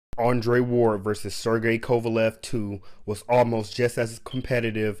Andre Ward versus Sergey Kovalev 2 was almost just as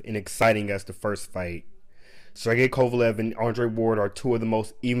competitive and exciting as the first fight. Sergey Kovalev and Andre Ward are two of the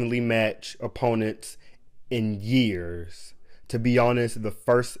most evenly matched opponents in years. To be honest, the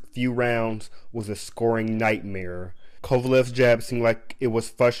first few rounds was a scoring nightmare. Kovalev's jab seemed like it was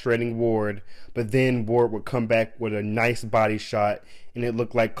frustrating Ward, but then Ward would come back with a nice body shot and it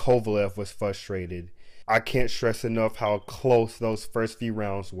looked like Kovalev was frustrated. I can't stress enough how close those first few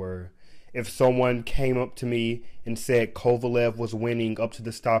rounds were. If someone came up to me and said Kovalev was winning up to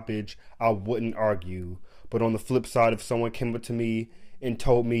the stoppage, I wouldn't argue. But on the flip side, if someone came up to me and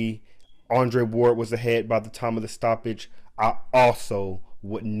told me Andre Ward was ahead by the time of the stoppage, I also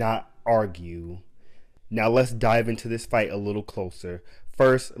would not argue. Now let's dive into this fight a little closer.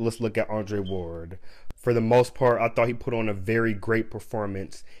 First, let's look at Andre Ward. For the most part, I thought he put on a very great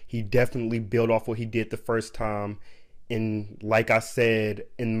performance. He definitely built off what he did the first time. And like I said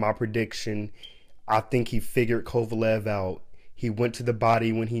in my prediction, I think he figured Kovalev out. He went to the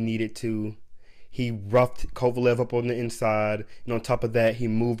body when he needed to. He roughed Kovalev up on the inside. And on top of that, he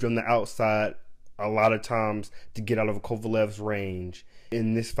moved on the outside a lot of times to get out of Kovalev's range.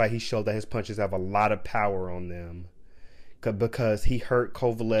 In this fight, he showed that his punches have a lot of power on them. Because he hurt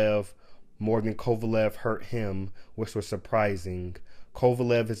Kovalev more than Kovalev hurt him, which was surprising.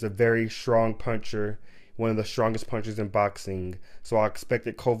 Kovalev is a very strong puncher, one of the strongest punchers in boxing, so I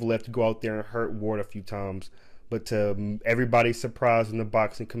expected Kovalev to go out there and hurt Ward a few times, but to everybody's surprise in the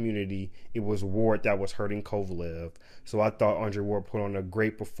boxing community, it was Ward that was hurting Kovalev. So I thought Andre Ward put on a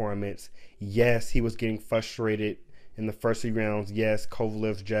great performance. Yes, he was getting frustrated in the first few rounds. Yes,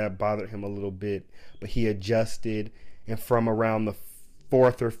 Kovalev's jab bothered him a little bit, but he adjusted, and from around the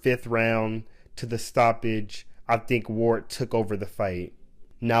fourth or fifth round to the stoppage, I think Ward took over the fight.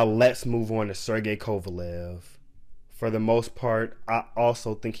 Now let's move on to Sergey Kovalev. For the most part, I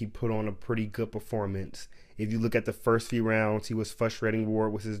also think he put on a pretty good performance. If you look at the first few rounds, he was frustrating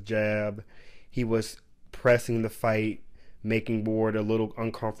Ward with his jab. He was pressing the fight, making Ward a little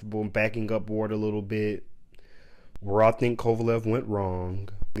uncomfortable and backing up Ward a little bit. Where I think Kovalev went wrong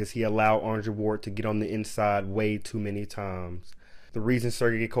is he allowed Andre Ward to get on the inside way too many times. The reason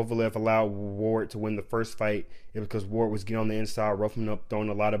Sergey Kovalev allowed Ward to win the first fight is because Ward was getting on the inside, roughing up, throwing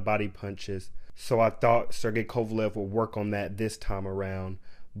a lot of body punches. So I thought Sergey Kovalev would work on that this time around,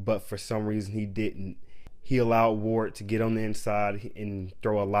 but for some reason he didn't. He allowed Ward to get on the inside and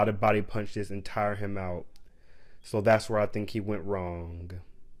throw a lot of body punches and tire him out. So that's where I think he went wrong.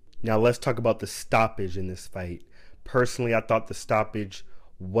 Now let's talk about the stoppage in this fight. Personally, I thought the stoppage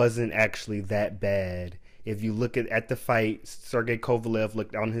wasn't actually that bad. If you look at the fight, Sergey Kovalev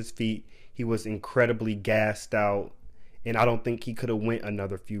looked on his feet. He was incredibly gassed out, and I don't think he could have went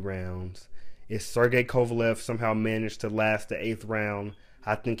another few rounds. If Sergey Kovalev somehow managed to last the 8th round,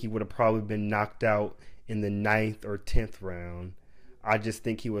 I think he would have probably been knocked out in the 9th or 10th round. I just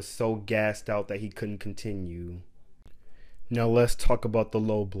think he was so gassed out that he couldn't continue. Now let's talk about the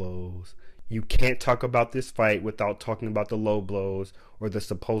low blows. You can't talk about this fight without talking about the low blows or the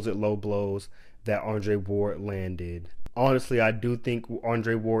supposed low blows that Andre Ward landed. Honestly, I do think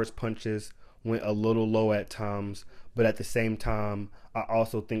Andre Ward's punches went a little low at times, but at the same time, I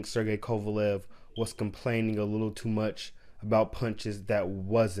also think Sergey Kovalev was complaining a little too much about punches that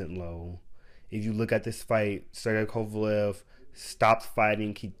wasn't low. If you look at this fight, Sergey Kovalev stopped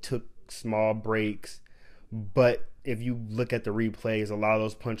fighting. He took small breaks, but if you look at the replays, a lot of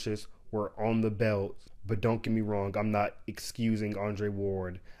those punches were on the belt. But don't get me wrong, I'm not excusing Andre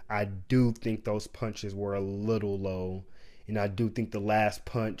Ward. I do think those punches were a little low. And I do think the last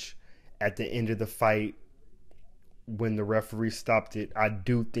punch at the end of the fight, when the referee stopped it, I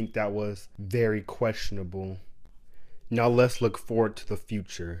do think that was very questionable. Now let's look forward to the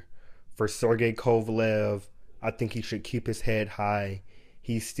future. For Sergey Kovalev, I think he should keep his head high.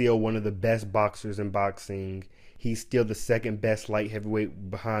 He's still one of the best boxers in boxing. He's still the second best light heavyweight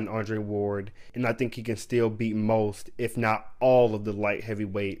behind Andre Ward. And I think he can still beat most, if not all, of the light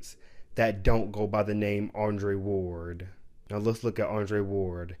heavyweights that don't go by the name Andre Ward. Now let's look at Andre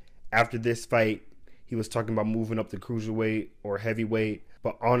Ward. After this fight, he was talking about moving up to cruiserweight or heavyweight.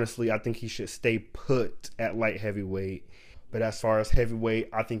 But honestly, I think he should stay put at light heavyweight. But as far as heavyweight,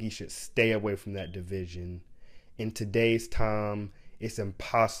 I think he should stay away from that division. In today's time, it's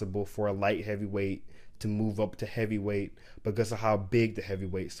impossible for a light heavyweight to move up to heavyweight because of how big the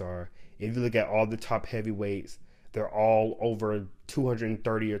heavyweights are. If you look at all the top heavyweights, they're all over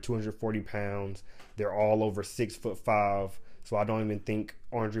 230 or 240 pounds. They're all over 6'5". So I don't even think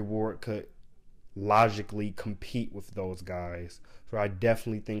Andre Ward could logically compete with those guys. So I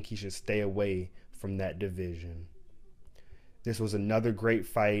definitely think he should stay away from that division. This was another great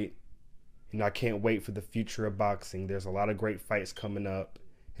fight, and I can't wait for the future of boxing. There's a lot of great fights coming up,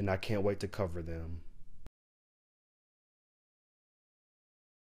 and I can't wait to cover them.